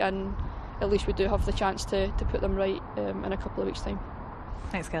put right, and at least we do have the chance to put them right in a couple of weeks' time.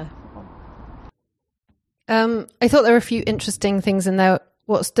 Thanks, Kelly. I thought there were a few interesting things in there.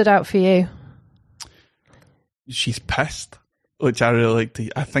 What stood out for you? She's pissed, which I really like to.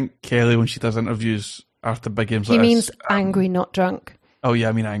 I think Kelly, when she does interviews after big games like He means this, angry, not drunk. Oh yeah,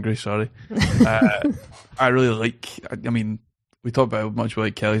 I mean angry. Sorry. I really like. I mean, we talk about how much we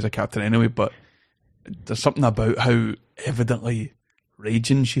like Kelly as a captain anyway, but there's something about how evidently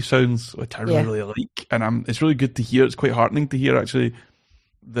raging she sounds, which I really like, and it's really good to hear. It's quite heartening to hear actually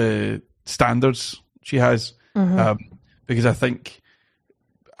the standards she has, because I think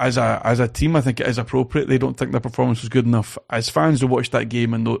as a team, I think it is appropriate. They don't think their performance was good enough. As fans who watched that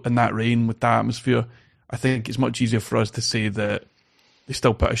game in that rain with that atmosphere, I think it's much easier for us to say that they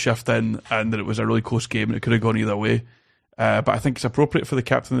still put a shift in and that it was a really close game and it could have gone either way. But I think it's appropriate for the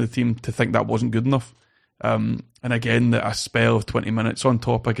captain of the team to think that wasn't good enough. And again, that a spell of 20 minutes on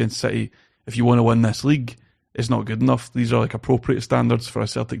top against City, if you want to win this league, is not good enough. These are like appropriate standards for a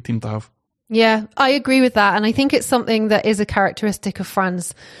Celtic team to have. Yeah, I agree with that. And I think it's something that is a characteristic of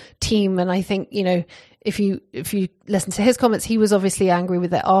Fran's team. And I think, if you listen to his comments, he was obviously angry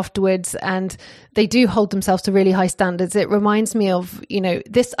with it afterwards, and they do hold themselves to really high standards. It reminds me of,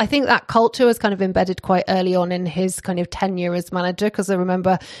 this, I think that culture was kind of embedded quite early on in his kind of tenure as manager, because I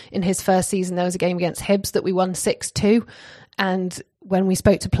remember in his first season, there was a game against Hibs that we won 6-2. And when we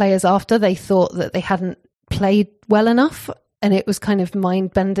spoke to players after, they thought that they hadn't played well enough. And it was kind of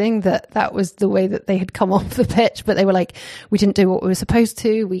mind-bending that was the way that they had come off the pitch. But they were like, we didn't do what we were supposed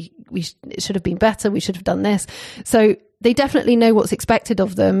to. It should have been better. We should have done this. So they definitely know what's expected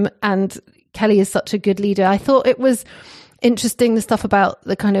of them. And Kelly is such a good leader. I thought it was interesting, the stuff about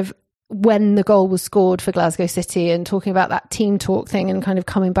the kind of when the goal was scored for Glasgow City and talking about that team talk thing and kind of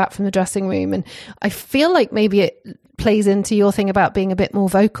coming back from the dressing room. And I feel like maybe it plays into your thing about being a bit more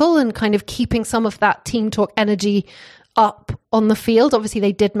vocal and kind of keeping some of that team talk energy up on the field. Obviously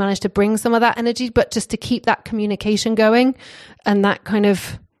they did manage to bring some of that energy, but just to keep that communication going and that kind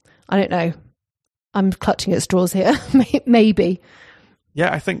of, I don't know, I'm clutching at straws here. Maybe.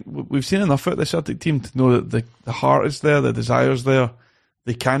 Yeah, I think we've seen enough out of the Celtic team to know that the heart is there, the desire's there.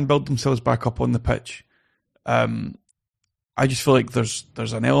 They can build themselves back up on the pitch. I just feel like there's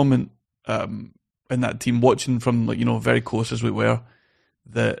an element in that team, watching from very close as we were,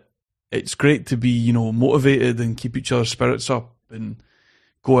 that it's great to be, motivated and keep each other's spirits up and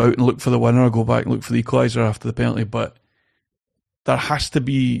go out and look for the winner or go back and look for the equaliser after the penalty. But there has to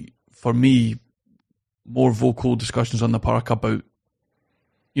be, for me, more vocal discussions on the park about,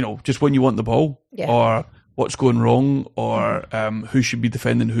 just when you want the ball or what's going wrong or who should be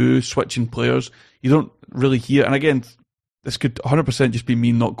defending who, switching players. You don't really hear, and again, this could 100% just be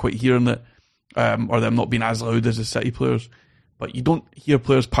me not quite hearing it or them not being as loud as the City players. But you don't hear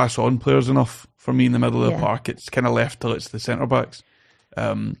players pass on players enough for me in the middle of the park. It's kind of left till it's the centre-backs.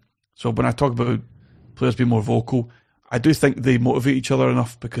 So when I talk about players being more vocal, I do think they motivate each other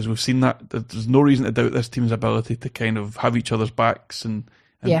enough, because we've seen that. There's no reason to doubt this team's ability to kind of have each other's backs and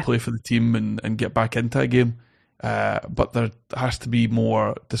play for the team and get back into a game. But there has to be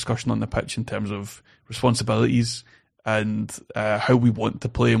more discussion on the pitch in terms of responsibilities and how we want to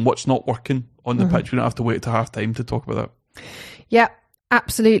play and what's not working on the pitch. We don't have to wait till half-time to talk about that. Yeah,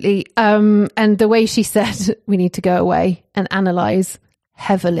 absolutely. And the way she said we need to go away and analyse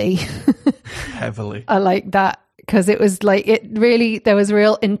heavily. Heavily. I like that, because it was like, there was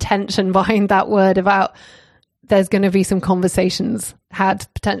real intention behind that word about there's going to be some conversations had,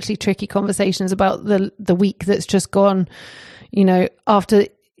 potentially tricky conversations about the week that's just gone, after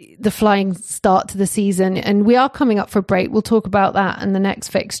the flying start to the season. And we are coming up for a break. We'll talk about that in the next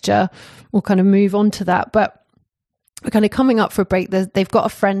fixture. We'll kind of move on to that. But we're kind of coming up for a break. They've got a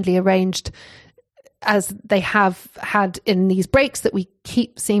friendly arranged, as they have had in these breaks that we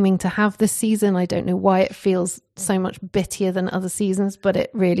keep seeming to have this season. I don't know why it feels so much bittier than other seasons, but it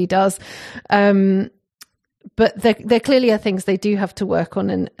really does. But there clearly are things they do have to work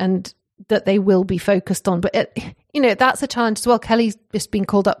on and that they will be focused on. But, that's a challenge as well. Kelly's just been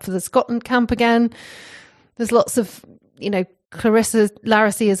called up for the Scotland camp again. There's lots of, Clarissa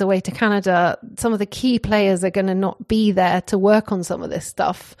Larissy is away to Canada. Some of the key players are going to not be there to work on some of this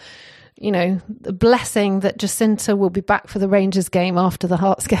stuff. The blessing that Jacinta will be back for the Rangers game after the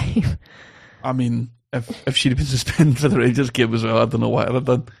Hearts game. I mean, if she'd been suspended for the Rangers game as well, I don't know what I'd have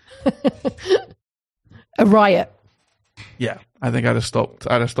done. A riot. Yeah, I think I'd have stopped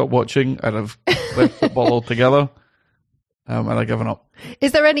watching. I'd have left football altogether. and I've given up.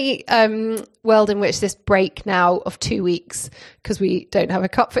 Is there any world in which this break now of 2 weeks, because we don't have a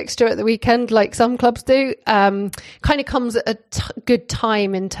cup fixture at the weekend like some clubs do, kind of comes at a good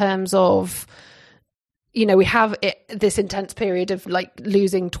time in terms of, you know, we have this intense period of like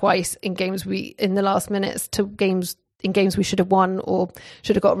losing twice in games in the last minutes to games we should have won or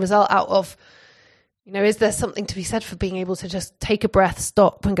should have got a result out of. You know, is there something to be said for being able to just take a breath,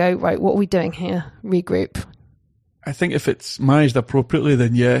 stop and go, right, what are we doing here? Regroup. I think if it's managed appropriately,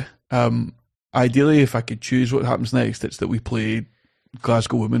 then yeah. Ideally, if I could choose what happens next, it's that we play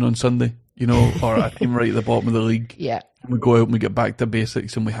Glasgow Women on Sunday, you know, or a team right at the bottom of the league. Yeah. And we go out and we get back to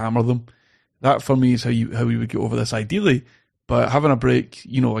basics and we hammer them. That for me is how we would get over this ideally. But having a break,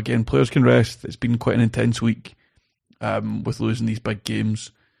 you know, again, players can rest. It's been quite an intense week with losing these big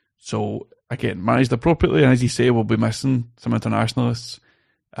games. So again, managed appropriately, and as you say, we'll be missing some internationalists.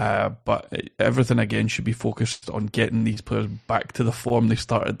 But everything again should be focused on getting these players back to the form they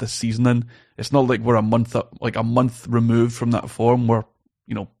started this season in. It's not like we're a month removed from that form. We're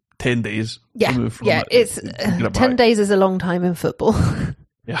 10 days removed from it. It's 10 days is a long time in football.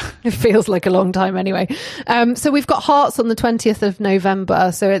 Yeah, it feels like a long time anyway. So we've got Hearts on the 20th of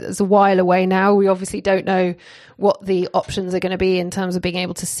November, so it's a while away now. We obviously don't know what the options are going to be in terms of being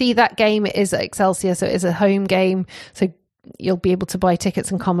able to see that game. It is at Excelsior, so it is a home game. So you'll be able to buy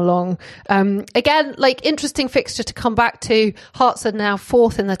tickets and come along. Again, like interesting fixture to come back to. Hearts are now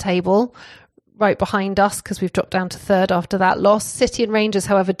 4th in the table, right behind us because we've dropped down to 3rd after that loss. City and Rangers,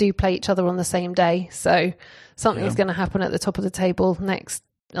 however, do play each other on the same day. So something's going to happen at the top of the table next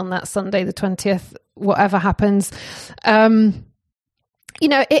on that Sunday, the 20th, whatever happens. It's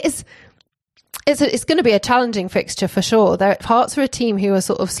going to be a challenging fixture for sure. Hearts are a team who are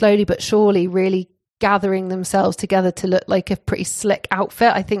sort of slowly but surely really gathering themselves together to look like a pretty slick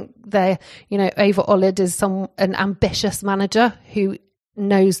outfit. I think Ava Olid is an ambitious manager who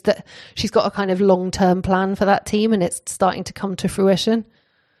knows that she's got a kind of long-term plan for that team, and it's starting to come to fruition.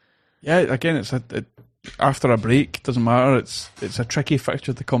 Yeah, again, it's after a break, doesn't matter. It's a tricky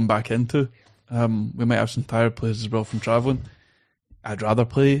fixture to come back into. We might have some tired players as well from travelling. I'd rather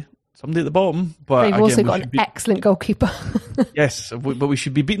play somebody at the bottom, but they've also got an excellent goalkeeper. Yes, but we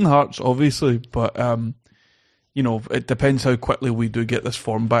should be beating Hearts, obviously. But it depends how quickly we do get this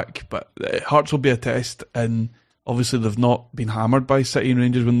form back. But Hearts will be a test, and obviously they've not been hammered by City and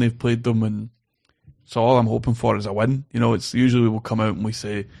Rangers when they've played them, and so all I'm hoping for is a win. It's usually we'll come out and we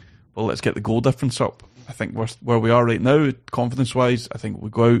say, well, let's get the goal difference up. I think where we are right now, confidence-wise, I think we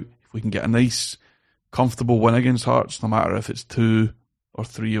go out, if we can get a nice, comfortable win against Hearts, no matter if it's 2 or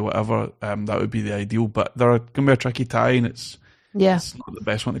 3 or whatever, that would be the ideal. But they're going to be a tricky tie, and it's not the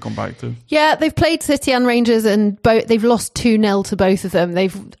best one to come back to. Yeah, they've played City and Rangers, and they've lost 2-0 to both of them.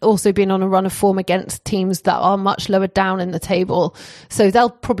 They've also been on a run of form against teams that are much lower down in the table, so they'll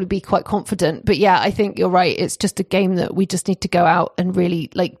probably be quite confident. But yeah, I think you're right. It's just a game that we just need to go out and really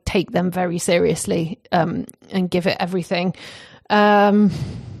take them very seriously and give it everything.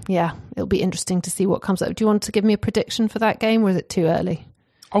 Yeah, it'll be interesting to see what comes up. Do you want to give me a prediction for that game, or is it too early?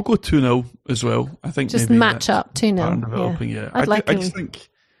 I'll go 2-0 as well. I think just match up 2-0. Yeah.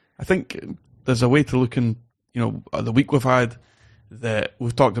 I think there's a way to look in. The week we've had that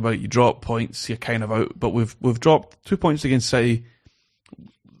we've talked about. You drop points, you're kind of out. But we've dropped 2 points against City.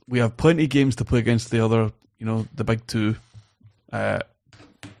 We have plenty of games to play against the other. The big two.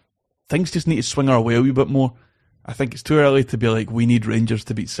 Things just need to swing our way a wee bit more. I think it's too early to be like, we need Rangers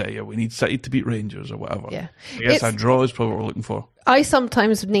to beat City, or we need City to beat Rangers, or whatever. Yeah. I guess a draw is probably what we're looking for. I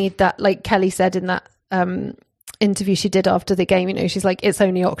sometimes need that, like Kelly said in that interview she did after the game, she's like, it's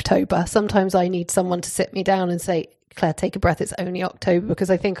only October. Sometimes I need someone to sit me down and say, Claire, take a breath, it's only October, because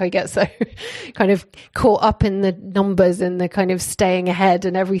I think I get so kind of caught up in the numbers and the kind of staying ahead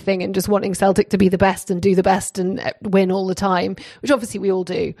and everything, and just wanting Celtic to be the best and do the best and win all the time, which obviously we all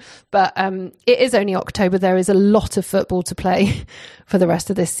do. But it is only October. There is a lot of football to play for the rest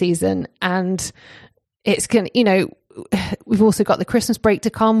of this season, and it's going to, we've also got the Christmas break to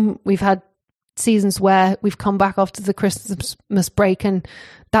come. We've had seasons where we've come back after the Christmas break, and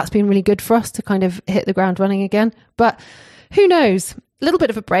that's been really good for us to kind of hit the ground running again. But who knows? A little bit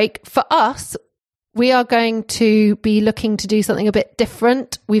of a break. For us, we are going to be looking to do something a bit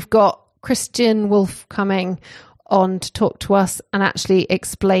different. We've got Christian Wolf coming on to talk to us and actually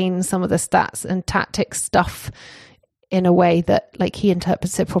explain some of the stats and tactics stuff in a way that he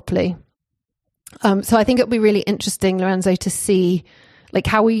interprets it properly. So I think it'll be really interesting, Lorenzo, to see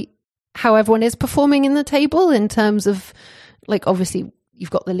how everyone is performing in the table in terms of obviously you've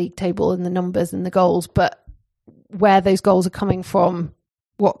got the league table and the numbers and the goals, but where those goals are coming from,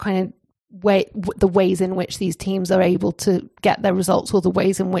 what kind of the ways in which these teams are able to get their results, or the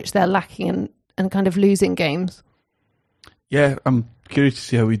ways in which they're lacking and kind of losing games. Yeah, I'm curious to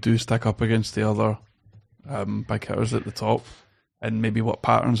see how we do stack up against the other big hitters at the top, and maybe what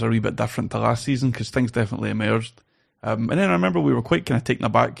patterns are a wee bit different to last season, because things definitely emerged. And then I remember we were quite kind of taken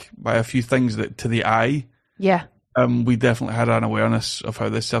aback by a few things that, to the eye, we definitely had an awareness of how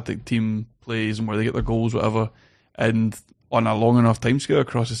this Celtic team plays and where they get their goals, whatever. And on a long enough timescale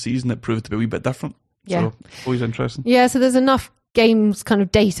across the season, it proved to be a wee bit different. Yeah. So, always interesting. Yeah, so there's enough games, kind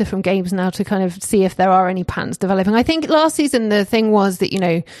of data from games now to kind of see if there are any patterns developing. I think last season the thing was that,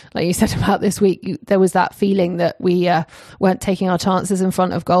 like you said about this week, there was that feeling that we weren't taking our chances in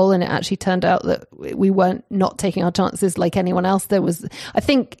front of goal, and it actually turned out that we weren't not taking our chances like anyone else.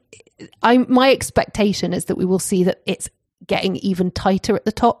 My expectation is that we will see that it's getting even tighter at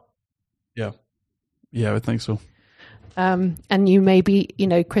the top. Yeah, I would think so. And you maybe,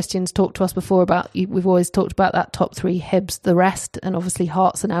 Christian's talked to us before about, we've always talked about that top three, Hibs, the rest, and obviously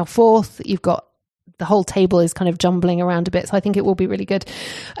Hearts are now fourth. You've got the whole table is kind of jumbling around a bit, so I think it will be really good.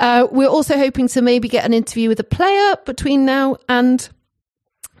 We're also hoping to maybe get an interview with a player between now and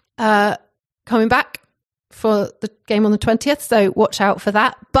coming back for the game on the 20th, so watch out for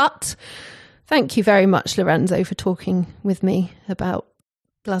that. But thank you very much, Lorenzo, for talking with me about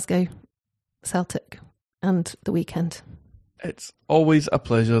Glasgow Celtic and the weekend. It's always a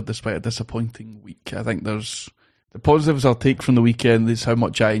pleasure despite a disappointing week. I think there's the positives I'll take from the weekend is how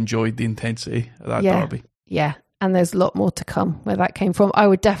much I enjoyed the intensity of that derby. Yeah, and there's a lot more to come where that came from. I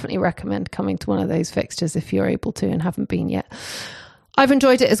would definitely recommend coming to one of those fixtures if you're able to and haven't been yet. I've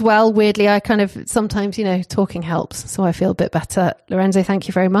enjoyed it as well. Weirdly, I kind of sometimes, talking helps, so I feel a bit better. Lorenzo, thank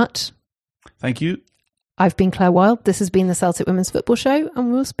you very much. Thank you. I've been Claire Wilde. This has been the Celtic Women's Football Show,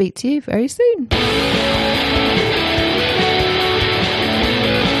 and we'll speak to you very soon.